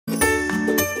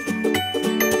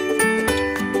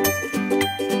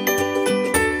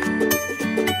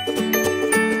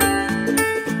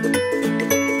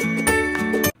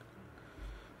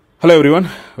Hello everyone,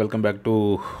 welcome back to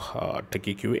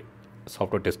ISTQB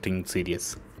software testing series.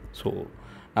 So,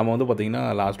 நம்ம வந்து பார்த்தீங்கன்னா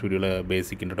last வீடியோவில்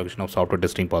பேசிக் இன்ட்ரடக்ஷன் ஆஃப் சாஃப்ட்வேர்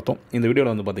டெஸ்டிங் பார்த்தோம். இந்த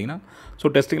வீடியோவில் வந்து பார்த்தீங்கன்னா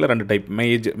டெஸ்டிங்கில் ரெண்டு டைப்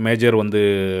மேஜர் வந்து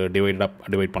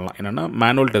டிவைட் பண்ணலாம். என்னென்னா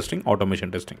manual testing,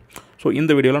 automation testing. So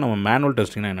இந்த வீடியோவில் நம்ம மேனுவல்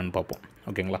டெஸ்டிங்னா என்னென்னு பார்ப்போம்.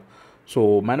 ஓகேங்களா? So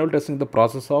manual testing the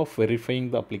process of verifying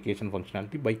the application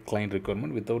functionality by client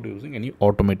requirement without using any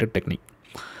automated technique.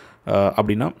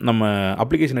 அப்படின்னா நம்ம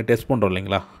அப்ளிகேஷனை டெஸ்ட் பண்ணுறோம்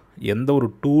இல்லைங்களா, எந்த ஒரு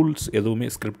டூல்ஸ் எதுவுமே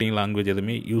ஸ்கிரிப்டிங் லாங்குவேஜ்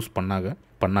எதுவுமே யூஸ்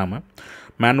பண்ணாமல்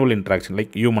மேனுவல் இன்ட்ராக்ஷன்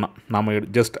லைக் ஹியூமனாக நாம்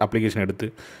ஜஸ்ட் அப்ளிகேஷன் எடுத்து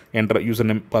யூசர்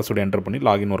நேம் பாஸ்வேர்டு என்டர் பண்ணி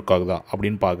லாகின் ஒர்க் ஆகுதா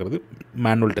அப்படின்னு பார்க்குறது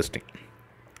மேனுவல் டெஸ்டிங்.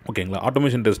 ஓகேங்களா?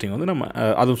 ஆட்டோமேஷன் டெஸ்டிங் வந்து நம்ம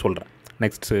அதுவும் சொல்கிறேன்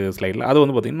நெக்ஸ்ட் ஸ்லைடில். அது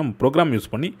வந்து பார்த்திங்கன்னா நம்ம ப்ரோக்ராம் யூஸ்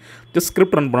பண்ணி ஜஸ்ட்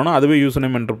ஸ்கிரிப்ட் ரன் பண்ணோன்னா அதுவே யூசர்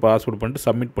நேம் என்டர் பாஸ்வேர்டு பண்ணிட்டு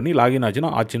சப்மிட் பண்ணி லாகின்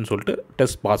ஆச்சுன்னு சொல்லிட்டு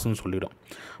டெஸ்ட் பாஸ்ன்னு சொல்லிவிடும்.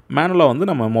 மேனுவலாக வந்து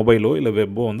நம்ம மொபைலோ இல்லை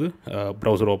வெப்போ வந்து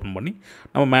ப்ரௌசர் ஓப்பன் பண்ணி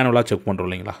நம்ம மேனுவலாக செக் பண்ணுறோம்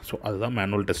இல்லைங்களா. ஸோ அதுதான்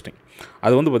மேனுவல் டெஸ்டிங்.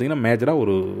 அது வந்து பார்த்திங்கன்னா மேஜராக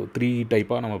ஒரு 3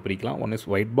 டைப்பாக நம்ம பிரிக்கலாம். One is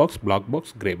white box, black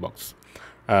box, grey box.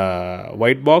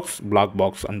 White box, black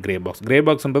box and grey box. Grey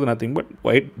பாக்ஸ்ன்றது nothing but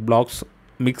white box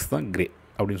mix தான் கிரே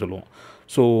அப்படின்னு சொல்லுவோம்.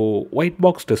 ஸோ ஒயிட்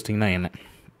பாக்ஸ் டெஸ்டிங்னா என்ன?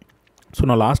 ஸோ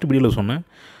நான் லாஸ்ட் வீடியோவில் சொன்னேன்,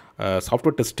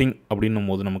 சாஃப்ட்வேர் டெஸ்டிங் அப்படின்னும்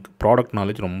போது நமக்கு ப்ராடக்ட்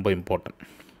நாலேஜ் ரொம்ப இம்பார்ட்டன்ட்.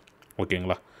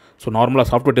 ஓகேங்களா? ஸோ நார்மலாக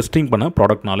சாஃப்ட்வேர் டெஸ்டிங் பண்ண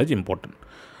ப்ராடக்ட் நாலேஜ் இம்பார்ட்டன்ட்.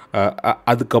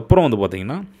 அதுக்கப்புறம் வந்து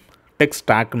பார்த்திங்கன்னா டெக்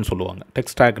ஸ்டாக்னு சொல்லுவாங்க.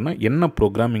 டெக் ஸ்டாக்னால் என்ன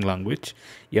ப்ரோக்ராமிங் லாங்குவேஜ்,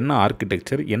 என்ன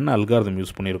ஆர்கிடெக்சர், என்ன அல்காரிதம்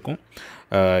யூஸ் பண்ணியிருக்கோம்,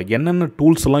 என்னென்ன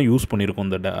டூல்ஸ் எல்லாம் யூஸ் பண்ணியிருக்கோம்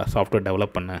இந்த சாஃப்ட்வேர்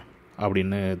டெவலப் பண்ண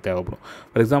அப்படின்னு தேவைப்படும்.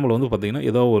 ஃபார் எக்ஸாம்பிள் வந்து பார்த்திங்கன்னா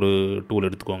ஏதோ ஒரு டூல்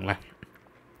எடுத்துக்கோங்களேன்.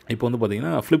 இப்போ வந்து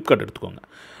பார்த்திங்கன்னா ஃப்ளிப்கார்ட் எடுத்துக்கோங்க.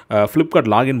 ஃப்ளிப்கார்ட்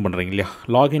லாகின் பண்ணுறீங்க இல்லையா,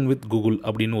 லாகின் வித் கூகுள்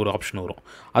அப்படின்னு ஒரு ஆப்ஷன் வரும்.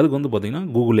 அதுக்கு வந்து பார்த்திங்கன்னா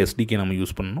கூகுள் எஸ்டிகே நம்ம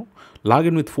யூஸ் பண்ணணும்.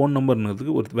 லாகின் வித் ஃபோன்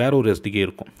நம்பர்ன்றதுக்கு வேறு ஒரு எஸ்டிகே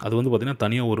இருக்கும். அது வந்து பார்த்திங்கன்னா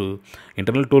தனியாக ஒரு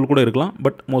இன்டர்னல் டூல் கூட இருக்கலாம்,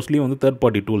 பட் மோஸ்ட்லி வந்து தேர்ட்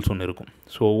பார்ட்டி டூல்ஸ் ஒன்று இருக்கும்.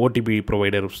 ஸோ ஓடிபி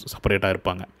ப்ரொவைடர் செப்பரேட்டாக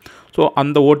இருப்பாங்க. ஸோ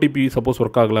அந்த ஓடிபி சப்போஸ்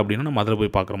ஒர்க் ஆகலை அப்படின்னா நம்ம அதில்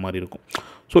போய் பார்க்குற மாதிரி இருக்கும்.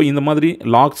 ஸோ இந்த மாதிரி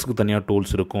லாக்ஸுக்கு தனியாக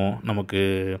டூல்ஸ் இருக்கும். நமக்கு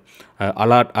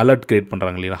அலர்ட் கிரியேட்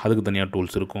பண்ணுறாங்க இல்லையா, அதுக்கு தனியாக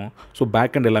டூல்ஸ் இருக்கும். ஸோ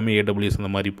பேக் எண்ட் எல்லாமே AWS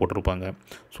அந்த மாதிரி போட்டிருப்பாங்க.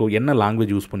 ஸோ என்ன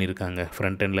லாங்குவேஜ் யூஸ் பண்ணியிருக்காங்க,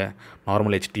 ஃப்ரண்ட் எண்டில்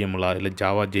நார்மல் HTML இல்லை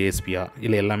ஜாவா JSP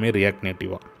இல்லை எல்லாமே ரியாக்ட்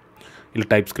நேட்டிவாக இல்லை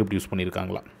டைப் ஸ்கிரிப்ட் யூஸ்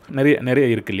பண்ணியிருக்காங்களா, நிறைய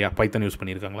இருக்குது இல்லையா, பைத்தன் யூஸ்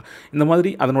பண்ணியிருக்காங்களா, இந்த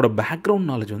மாதிரி அதனோட பேக்ரவுண்ட்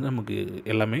நாலேஜ் வந்து நமக்கு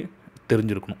எல்லாமே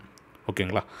தெரிஞ்சிருக்கணும்.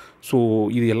 ஓகேங்களா? ஸோ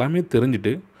இது எல்லாமே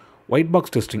தெரிஞ்சுட்டு ஒயிட்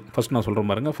பாக்ஸ் டெஸ்டிங் ஃபஸ்ட் நான் சொல்கிறேன்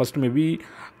பாருங்கள். ஃபஸ்ட் மேபி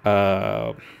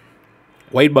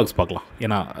ஒயிட் பாக்ஸ் பார்க்கலாம்.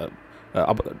 ஏன்னா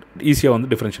அப்போ ஈஸியாக வந்து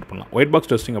டிஃப்ரென்ஷியேட் பண்ணலாம். ஒயிட்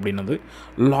பாக்ஸ் டெஸ்டிங் அப்படின்னது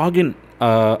லாகின்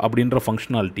அப்படின்ற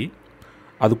ஃபங்க்ஷனாலிட்டி,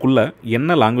 அதுக்குள்ளே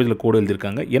என்ன லாங்குவேஜில் கோடு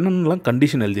எழுதியிருக்காங்க, என்னென்னலாம்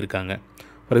கண்டிஷன் எழுதியிருக்காங்க.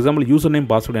 For example user name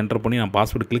password enter பண்ணி நான்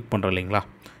பாஸ்வேர்டு கிளிக் பண்ணுறேன் இல்லைங்களா,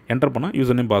 என்டர் பண்ணால்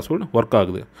யூசர் நேம் பாஸ்வேர்டு ஒர்க்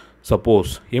ஆகுது.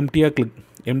 சப்போஸ்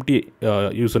எம்டி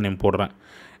யூசர் நேம் போடுறேன்,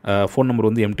 ஃபோன் நம்பர்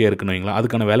வந்து எம்டியாக இருக்குன்னு வைங்களா,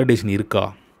 அதுக்கான வேலிடேஷன் இருக்கா,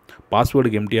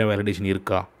 பாஸ்வேர்டுக்கு எம்டியாக வேலிடேஷன்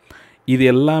இருக்கா, இது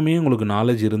எல்லாமே உங்களுக்கு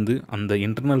நாலேஜ் இருந்து அந்த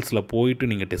இன்டர்னல்ஸில் போயிட்டு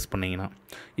நீங்கள் டெஸ்ட் பண்ணிங்கன்னா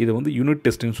இது வந்து யூனிட்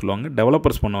டெஸ்டிங்னு சொல்லுவாங்க.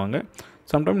 டெவலப்பர்ஸ் பண்ணுவாங்க.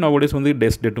 சம்டைம் நவடேஸ் வந்து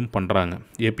டெட்டும் பண்ணுறாங்க,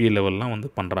 API லெவல்லாம் வந்து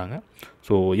பண்ணுறாங்க.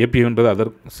 So APIன்றது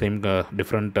other same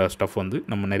different stuff வந்து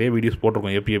நம்ம நிறைய வீடியோஸ்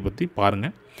போட்டிருக்கோம் API பற்றி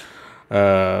பாருங்கள்.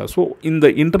 ஸோ இந்த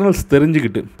இன்டர்னல்ஸ்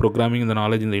தெரிஞ்சுக்கிட்டு ப்ரோக்ராமிங் இந்த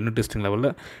நாலேஜ் இந்த யூனிட் டெஸ்டிங்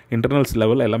லெவலில் இன்டர்னல்ஸ்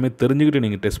லெவலில் எல்லாமே தெரிஞ்சுக்கிட்டு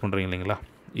நீங்கள் டெஸ்ட் பண்ணுறீங்க இல்லைங்களா,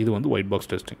 இது வந்து white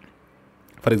box testing.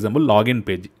 For example login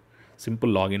page,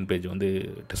 simple login page வந்து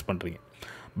டெஸ்ட் பண்ணுறீங்க.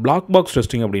 பிளாக் பாக்ஸ்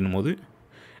டெஸ்டிங் அப்படின்னும் போது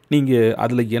நீங்கள்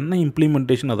அதில் என்ன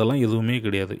இம்ப்ளிமெண்டேஷன் அதெல்லாம் எதுவுமே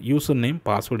கிடையாது. யூசர் நேம்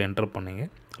பாஸ்வேர்டு என்டர் பண்ணிங்க,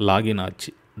 லாகின்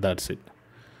ஆச்சு, தட்ஸ் இட்.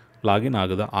 லாகின்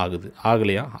ஆகுதா, ஆகுது,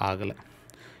 ஆகலையா, ஆகலை.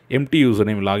 எம்டி யூசர்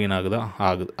நேம் லாகின் ஆகுதா,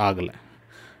 ஆகலை.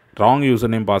 Wrong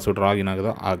user name password login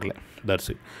ஆகுதா, ஆகலை, that's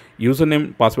it. User name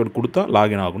password கொடுத்தா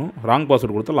லாகின் ஆகணும், ராங்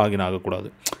பாஸ்வேர்டு கொடுத்தா லாகின் ஆகக்கூடாது.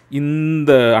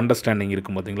 இந்த அண்டர்ஸ்டாண்டிங்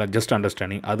இருக்கும் பார்த்தீங்களா, ஜஸ்ட்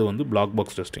அண்டர்ஸ்டாண்டிங், அது வந்து பிளாக்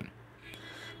பாக்ஸ் டெஸ்டிங்.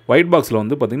 ஒயிட் பாக்ஸில்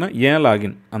வந்து பார்த்திங்கன்னா ஏன்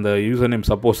லாகின், அந்த யூசர் நேம்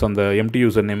சப்போஸ் அந்த எம்டி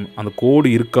யூசர் நேம் அந்த கோடு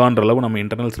இருக்கான்ற அளவு நம்ம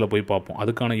இன்டர்னல்ஸில் போய் பார்ப்போம்.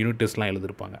 அதுக்கான யூனிட் டெஸ்ட்லாம்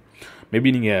எழுதியிருப்பாங்க.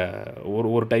 மேபி நீங்கள்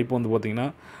ஒரு டைப் வந்து பார்த்திங்கன்னா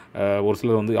ஒரு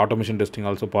சிலர் வந்து automation testing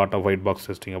also part of white box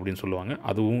testing அப்படின்னு சொல்லுவாங்க.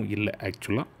 அதுவும் இல்லை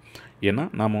ஆக்சுவலாக. ஏன்னா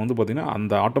நம்ம வந்து பார்த்திங்கன்னா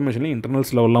அந்த ஆட்டோமேஷன்லேயும்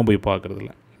இன்டர்னல்ஸ் லெவல்லாம் போய்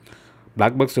பார்க்குறதில்ல.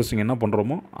 பிளாக் பாக்ஸ் டெஸ்டிங் என்ன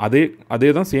பண்ணுறோமோ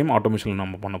அதே தான் சேம் ஆட்டோமேஷனில்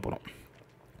நம்ம பண்ண போகிறோம்.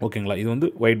 ஓகேங்களா? இது வந்து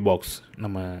ஒயிட் பாக்ஸ்.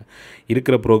 நம்ம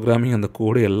இருக்கிற ப்ரோக்ராமிங் அந்த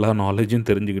கோடு எல்லா நாலேஜும்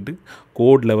தெரிஞ்சுக்கிட்டு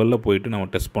கோட் லெவலில் போயிட்டு நம்ம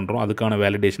டெஸ்ட் பண்ணுறோம். அதுக்கான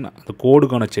வேலிடேஷன், அந்த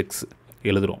கோடுக்கான செக்ஸ்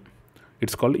எழுதுகிறோம்.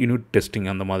 It's called unit testing.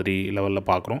 அந்த மாதிரி லெவலில்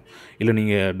பார்க்குறோம். இல்லை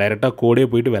நீங்கள் டைரெக்டாக கோடே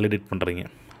போயிட்டு வேலிடேட் பண்ணுறீங்க.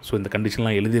 ஸோ இந்த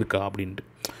கண்டிஷன்லாம் எழுதியிருக்கா அப்படின்ட்டு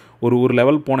ஒரு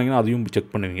லெவல் போனீங்கன்னா அதையும்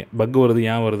செக் பண்ணுவீங்க. பக் வருது,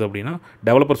 ஏன் வருது அப்படின்னா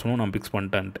டெவலப்பர் சொன்னோம் நான் ஃபிக்ஸ்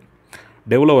பண்ணிட்டேன்ட்டு.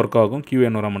 டெவலில் ஒர்க் ஆகும், QA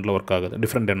என்வரான்மெண்ட்டில் ஒர்க் ஆகுது,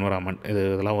 டிஃப்ரெண்ட் என்வரான்மெண்ட்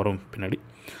இதெல்லாம் வரும் பின்னாடி.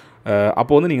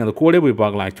 அப்போ வந்து நீங்கள் அந்த கோடே போய்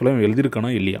பார்க்கலாம், ஆக்சுவலாக எழுதியிருக்கானா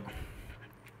இல்லையா.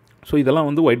 ஸோ இதெல்லாம்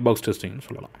வந்து ஒயிட் பாக்ஸ் டெஸ்டிங்னு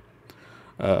சொல்லலாம்.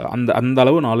 அந்த அந்த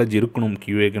அளவு நாலேஜ் இருக்கணும்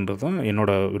QAக்குன்றது தான்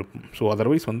என்னோட விருப்பம். ஸோ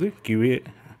அதர்வைஸ் வந்து QA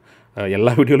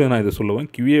எல்லா வீடியோலையும் நான் இதை சொல்லுவேன்.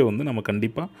 QA வந்து நம்ம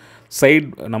கண்டிப்பாக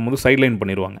நம்ம வந்து சைட்லைன்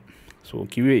பண்ணிடுவாங்க. ஸோ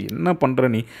QA என்ன பண்ணுற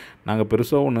நீ, நாங்கள்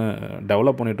பெருசாக ஒன்று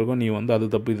டெவலப் பண்ணிகிட்ருக்கோம், நீ வந்து அது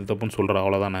தப்பு இது தப்புன்னு சொல்கிற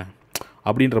அவ்வளோதானே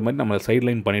அப்படின்ற மாதிரி நம்ம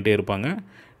சைட்லைன் பண்ணிகிட்டே இருப்பாங்க.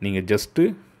 நீங்கள் ஜஸ்ட்டு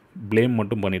ப்ளேம்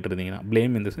மட்டும் பண்ணிகிட்டு இருந்தீங்கன்னா,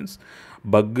 ப்ளேம் இன் த சென்ஸ்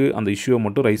பக்கு அந்த இஷ்யூவை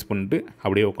மட்டும் ரைஸ் பண்ணிட்டு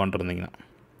அப்படியே உட்காந்துருந்தீங்கன்னா,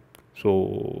 ஸோ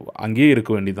அங்கேயே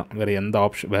இருக்க வேண்டியதான். வேறு எந்த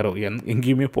ஆப்ஷன் வேறு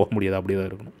எங்கேயுமே போக முடியாது, அப்படியே தான்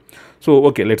இருக்கணும். So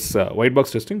okay, let's white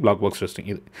box testing, black box testing.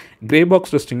 இது க்ரே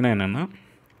பாக்ஸ் டெஸ்டிங்னா என்னென்னா,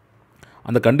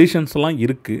 அந்த கண்டிஷன்ஸ்லாம்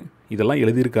இருக்குது, இதெல்லாம்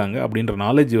எழுதியிருக்காங்க அப்படின்ற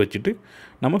நாலேஜ் வச்சுட்டு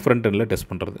நம்ம ஃப்ரண்ட் எண்டில்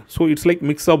டெஸ்ட் பண்ணுறது. So it's like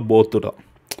mix of போத்து தான்.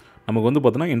 நமக்கு வந்து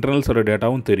பார்த்தோன்னா இன்டர்னல்ஸோட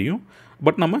டேட்டாவும் தெரியும்,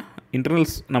 பட் நம்ம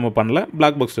இன்டர்னல்ஸ் நம்ம பண்ணல,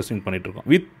 பிளாக் பாக்ஸ் டெஸ்டிங் பண்ணிகிட்ருக்கோம்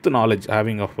with knowledge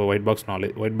having of white box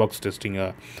knowledge. White box testing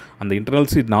அந்த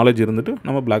இன்டர்னல்ஸ் நாலேஜ் இருந்துட்டு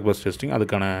நம்ம பிளாக் பாக்ஸ் டெஸ்டிங்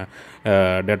அதுக்கான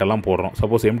டேட்டாலாம் போடுறோம்.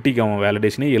 சப்போஸ் எம்டிக்கு அவன்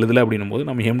வேலிடேஷனே எழுதலை அப்படின்னும் போது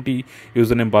நம்ம எம்டி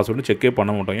யூசர் நேம் பாஸ்வேர்டு செக்கே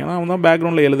பண்ண மாட்டோம். ஏன்னா அவன் தான்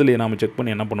பேக்ரவுண்டில் எழுதலையே, நம்ம செக்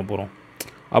பண்ணி என்ன பண்ண போகிறோம்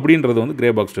அப்படின்றது வந்து க்ரே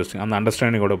பாக்ஸ் டெஸ்டிங், அந்த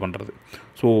அண்டர்ஸ்டாண்டிங்கோட பண்ணுறது.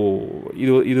 ஸோ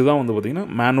இதுதான் வந்து பார்த்திங்கன்னா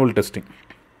மேனுவல் டெஸ்டிங்.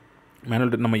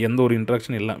 நம்ம எந்த ஒரு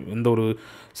இன்ட்ராக்ஷன் இல்லை, எந்த ஒரு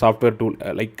சாஃப்ட்வேர் டூல்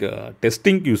லைக்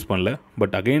டெஸ்டிங்க்கு யூஸ் பண்ணல.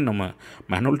 பட் அகைன் நம்ம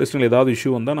மேனுவல் டெஸ்டிங்கில் ஏதாவது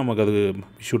இஷ்யூ வந்தால் நமக்கு அது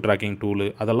இஷ்யூ ட்ராக்கிங் டூலு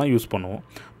அதெல்லாம் யூஸ் பண்ணுவோம்.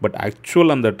 பட்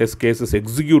ஆக்சுவல் அந்த டெஸ்ட் கேஸஸ்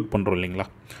எக்ஸிக்யூட் பண்ணுறோம் இல்லைங்களா,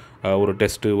 ஒரு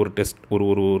டெஸ்ட்டு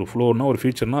ஒரு ஃப்ளோர்னால் ஒரு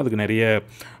ஃபீச்சர்னால் அதுக்கு நிறைய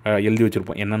எழுதி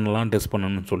வச்சுருப்போம் என்னென்னலாம் டெஸ்ட்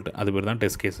பண்ணணும்னு சொல்லிட்டு. அது பேர் தான்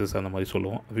டெஸ்ட் கேஸஸ் அந்த மாதிரி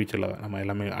சொல்லுவோம். ஃபியூச்சரில் நம்ம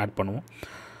எல்லாமே ஆட் பண்ணுவோம்.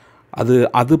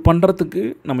 அது பண்ணுறதுக்கு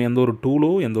நம்ம எந்த ஒரு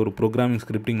டூலோ எந்த ஒரு ப்ரோக்ராமிங்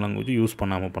ஸ்கிரிப்டிங் லாங்குவேஜோ யூஸ்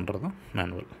பண்ணாமல் பண்ணுறது தான்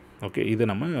மேனுவல். ஓகே, இது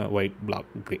நம்ம white, black,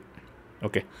 grey.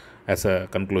 Okay, as a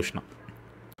கன்க்ளூஷனாக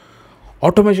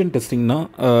automation டெஸ்டிங்னா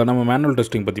நம்ம மேனுவல்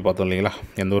டெஸ்டிங் பற்றி பார்த்தோம் இல்லைங்களா,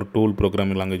 எந்த ஒரு டூல்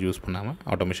ப்ரோக்ராமிங் லாங்குவேஜ் யூஸ் பண்ணாமல்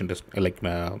ஆட்டோமேஷன் டெஸ்ட் லைக்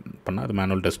பண்ணால் அது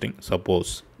மேனுவல் டெஸ்டிங்.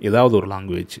 சப்போஸ் ஏதாவது ஒரு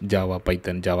லாங்குவேஜ், ஜாவா,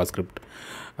 பைத்தன், ஜாவா ஸ்கிரிப்ட்,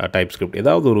 டைப் ஸ்கிரிப்ட்,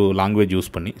 ஏதாவது ஒரு லாங்குவேஜ்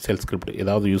யூஸ் பண்ணி, செல் ஸ்கிரிப்ட்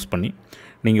ஏதாவது யூஸ் பண்ணி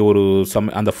நீங்கள் ஒரு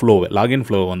அந்த ஃப்ளோவை, லாகின்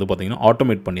ஃப்ளோவை வந்து பார்த்திங்கன்னா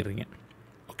ஆட்டோமேட் பண்ணிடுறீங்க.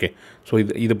 ஓகே, ஸோ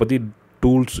இதை பற்றி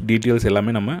டூல்ஸ் டீட்டெயில்ஸ்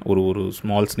எல்லாமே நம்ம ஒரு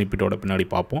ஸ்மால் ஸ்னிப்பிட்டோட பின்னாடி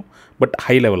பார்ப்போம். பட்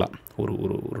ஹை லெவலாக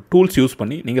ஒரு டூல்ஸ் யூஸ்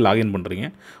பண்ணி நீங்கள் லாகின் பண்ணுறீங்க.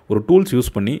 ஒரு டூல்ஸ் யூஸ்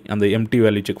பண்ணி அந்த empty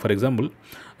value check, for example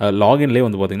லாகின்லேயே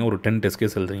வந்து பார்த்திங்கன்னா ஒரு 10 டெஸ்ட்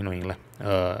கேஸ் எழுதுறீங்கன்னு வைங்களேன்.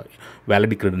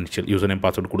 Valid credential user name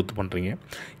password கொடுத்து பண்ணுறீங்க,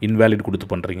 இன்வேலிட் கொடுத்து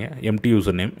பண்ணுறீங்க, empty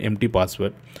user name, empty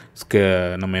password,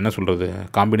 நம்ம என்ன சொல்கிறது,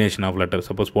 combination of letter,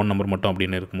 suppose phone number மட்டும்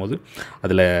அப்படின்னு இருக்கும்போது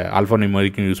அதில் ஆல்ஃபா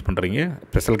நியூமரிக்கும் யூஸ் பண்ணுறீங்க,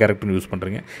 ஸ்பெஷல் கேரக்டரும் யூஸ்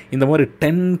பண்ணுறீங்க. இந்த மாதிரி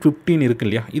 10-15 இருக்குது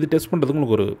இல்லையா, இது டெஸ்ட் பண்ணுறதுக்கு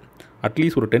உங்களுக்கு ஒரு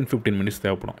அட்லீஸ்ட் ஒரு 10-15 மினிட்ஸ்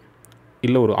தேவைப்படும்.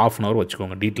 இல்லை ஒரு ½ அன் ஹவர்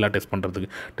வச்சுக்கோங்க டீட்டெயிலாக டெஸ்ட் பண்ணுறதுக்கு,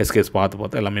 டெஸ்ட் கேஸ்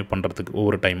பார்த்து எல்லாமே பண்ணுறதுக்கு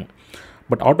ஒவ்வொரு டைமும்.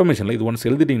 பட் ஆட்டோமேஷனில் இது ஒன்ஸ்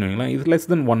எழுதிட்டிங்கன்னா இது less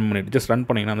than 1 minute just run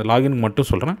பண்ணிங்கன்னா, அந்த லாகினுக்கு மட்டும்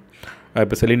சொல்கிறேன்.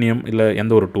 இப்போ செலினியம் இல்லை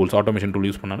எந்த ஒரு டூல்ஸ் ஆட்டோமேஷன் டூல்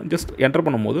யூஸ் பண்ணாலும் ஜஸ்ட் என்டர்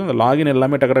பண்ணும்போது அந்த லாகின்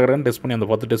எல்லாமே டக்கு டெஸ்ட் பண்ணி அந்த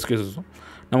 10 டெஸ்ட் கேஸஸும்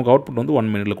நமக்கு அவுட்புட் வந்து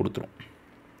 1 மினிட்டில் கொடுத்துரும்.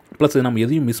 ப்ளஸ் நம்ம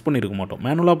எதையும் மிஸ் பண்ணியிருக்க மாட்டோம்.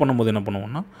 மேனுவலாக பண்ணும்போது என்ன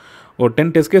பண்ணுவோம்னா, ஒரு 10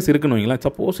 டெஸ்ட் கேஸ் இருக்குன்னு வைங்களேன்,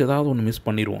 சப்போஸ் ஏதாவது ஒன்று மிஸ்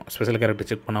பண்ணிடுவோம், ஸ்பெஷல் கேரக்டர்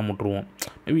செக் பண்ணாமல் விட்டுருவோம்.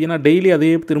 மேபி ஏன்னா டெய்லி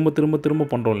அதே திரும்ப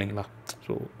பண்ணுறோம் இல்லைங்களா.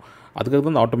 ஸோ அதுக்காக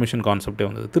தான் இந்த ஆட்டோமேஷன் கான்செப்டே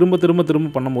வந்தது. திரும்ப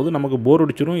பண்ணும்போது நமக்கு போர்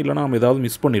அடிச்சிடும், இல்லைனா நம்ம ஏதாவது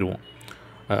மிஸ் பண்ணிடுவோம்,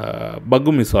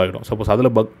 பக்கும் மிஸ் ஆகிடும். சப்போஸ்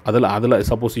அதில்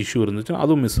சப்போஸ் இஷ்யூ இருந்துச்சுன்னா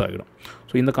அதுவும் மிஸ் ஆகிடும்.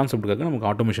 ஸோ இந்த கான்செப்ட்டுக்காக நமக்கு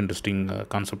ஆட்டோமேஷன் டெஸ்டிங்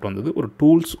கான்செப்ட் வந்தது. ஒரு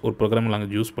டூல்ஸ், ஒரு ப்ரோக்ராமிங்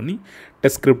லாங்குவேஜ் யூஸ் பண்ணி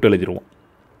டெஸ்ட் ஸ்கிரிப்ட் எழுதிடுவோம்.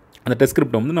 அந்த டெஸ்ட்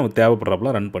ஸ்கிரிப்டை வந்து நம்ம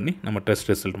தேவைப்படுறப்பலாம் ரன் பண்ணி நம்ம டெஸ்ட்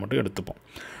ரிசல்ட் மட்டும் எடுத்துப்போம்.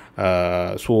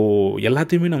 ஸோ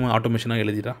எல்லாத்தையுமே நம்ம ஆட்டோமேஷனாக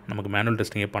எழுதிட்டா நமக்கு மேனுவல்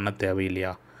டெஸ்டிங்கே பண்ண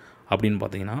தேவையில்லையா அப்படின்னு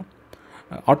பார்த்தீங்கன்னா,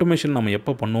 ஆட்டோமேஷன் நம்ம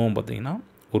எப்போ பண்ணுவோம் பார்த்தீங்கன்னா,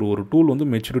 ஒரு டூல் வந்து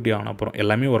மெச்சூரிட்டி ஆன அப்புறம்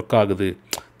எல்லாமே ஒர்க் ஆகுது,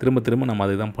 திரும்ப நம்ம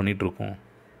அதை தான் பண்ணிகிட்ருக்கோம்.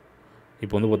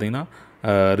 இப்போ வந்து பார்த்திங்கன்னா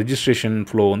ரிஜிஸ்ட்ரேஷன்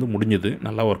ஃப்ளோ வந்து முடிஞ்சது,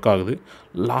 நல்லா ஒர்க் ஆகுது.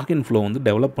 லாகின் ஃப்ளோ வந்து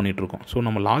டெவலப் பண்ணிகிட்ருக்கோம். ஸோ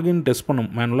நம்ம லாகின் டெஸ்ட்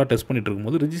மேனுவலாக டெஸ்ட் பண்ணிகிட்டு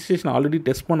இருக்கும்போது ரிஜிஸ்ட்ரேஷன் ஆல்ரெடி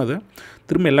டெஸ்ட் பண்ணதை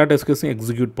திரும்ப எல்லா டெஸ்ட் கேஸையும்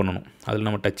எக்ஸிக்யூட் பண்ணணும். அதில்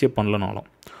நம்ம டச்சே பண்ணலனாலும்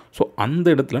ஸோ அந்த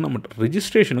இடத்துல நம்ம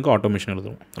ரிஜிஸ்ட்ரேஷனுக்கு ஆட்டோமேஷன்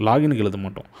எழுதுவோம், லாகினுக்கு எழுத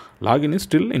மாட்டோம். லாகின் இஸ்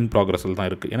ஸ்டில் இன் ப்ராக்ரஸில் தான்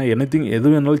இருக்குது. ஏன்னா எது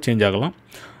வேணாலும் சேஞ்ச் ஆகலாம்.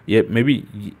 Maybe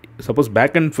suppose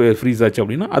back and freeze ஆச்சு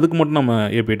அப்படின்னா அதுக்கு மட்டும் நம்ம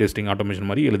ஏபிஐ டெஸ்டிங் ஆட்டோமேஷன்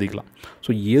மாதிரி எழுதிக்கலாம். ஸோ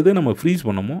எதை நம்ம ஃப்ரீஸ்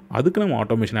பண்ணமோ அதுக்கு நம்ம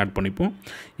ஆட்டோமேஷன் ஆட் பண்ணிப்போம்.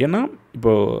 ஏன்னா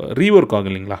இப்போ ரீஒர்க்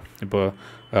ஆகும் இல்லைங்களா. இப்போ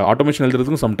ஆட்டோமேஷன்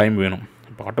எழுதுறதுக்கும் சம் டைம் வேணும்.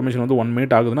 இப்போ ஆட்டோமேஷன் வந்து 1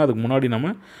 மினிட் ஆகுதுன்னா அதுக்கு முன்னாடி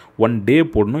நம்ம 1 டே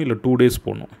போடணும், இல்லை 2 டேஸ்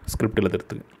போடணும் ஸ்கிரிப்ட்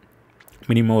எழுதுறதுக்கு.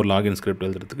 மினிமம் ஒரு லாகின் ஸ்கிரிப்ட்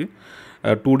எழுதுறதுக்கு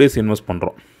 2 டேஸ் இன்வெஸ்ட்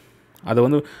பண்ணுறோம். அதை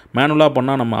வந்து மேனுவலாக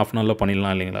பண்ணால் நம்ம ½ அன் ஹவரில்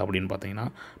பண்ணிடலாம் இல்லைங்களா அப்படின்னு பார்த்தீங்கன்னா,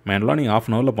 மேனுவலாக நீங்கள் ½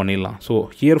 அன் ஹவரில் பண்ணிடலாம். ஸோ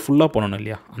ஹியர் ஃபுல்லாக பண்ணணும்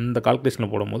இல்லையா, அந்த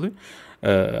கால்குலேஷனில் போடும்போது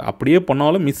அப்படியே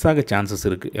பண்ணாலும் மிஸ் ஆக சான்சஸ்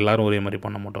இருக்குது. எல்லோரும் ஒரே மாதிரி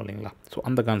பண்ண மாட்டோம் இல்லைங்களா. ஸோ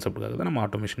அந்த கான்செப்ட்டுக்காக தான் நம்ம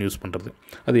ஆட்டோமேஷன் யூஸ் பண்ணுறது.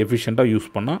 அது எஃபிஷியண்ட்டாக யூஸ்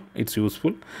பண்ணால் இட்ஸ்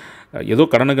யூஸ்ஃபுல். ஏதோ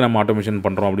கடனுக்கு நம்ம ஆட்டோமேஷன்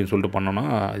பண்ணுறோம் அப்படின்னு சொல்லிட்டு பண்ணோன்னா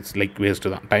இட்ஸ் லைக்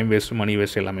வேஸ்ட்டு தான். டைம் வேஸ்ட்டு, மணி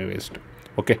வேஸ்ட்டு, எல்லாமே வேஸ்ட்டு.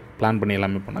 ஓகே, பிளான் பண்ணி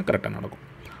எல்லாமே பண்ணால் கரெக்டாக நடக்கும்.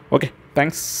 Okay,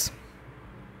 thanks.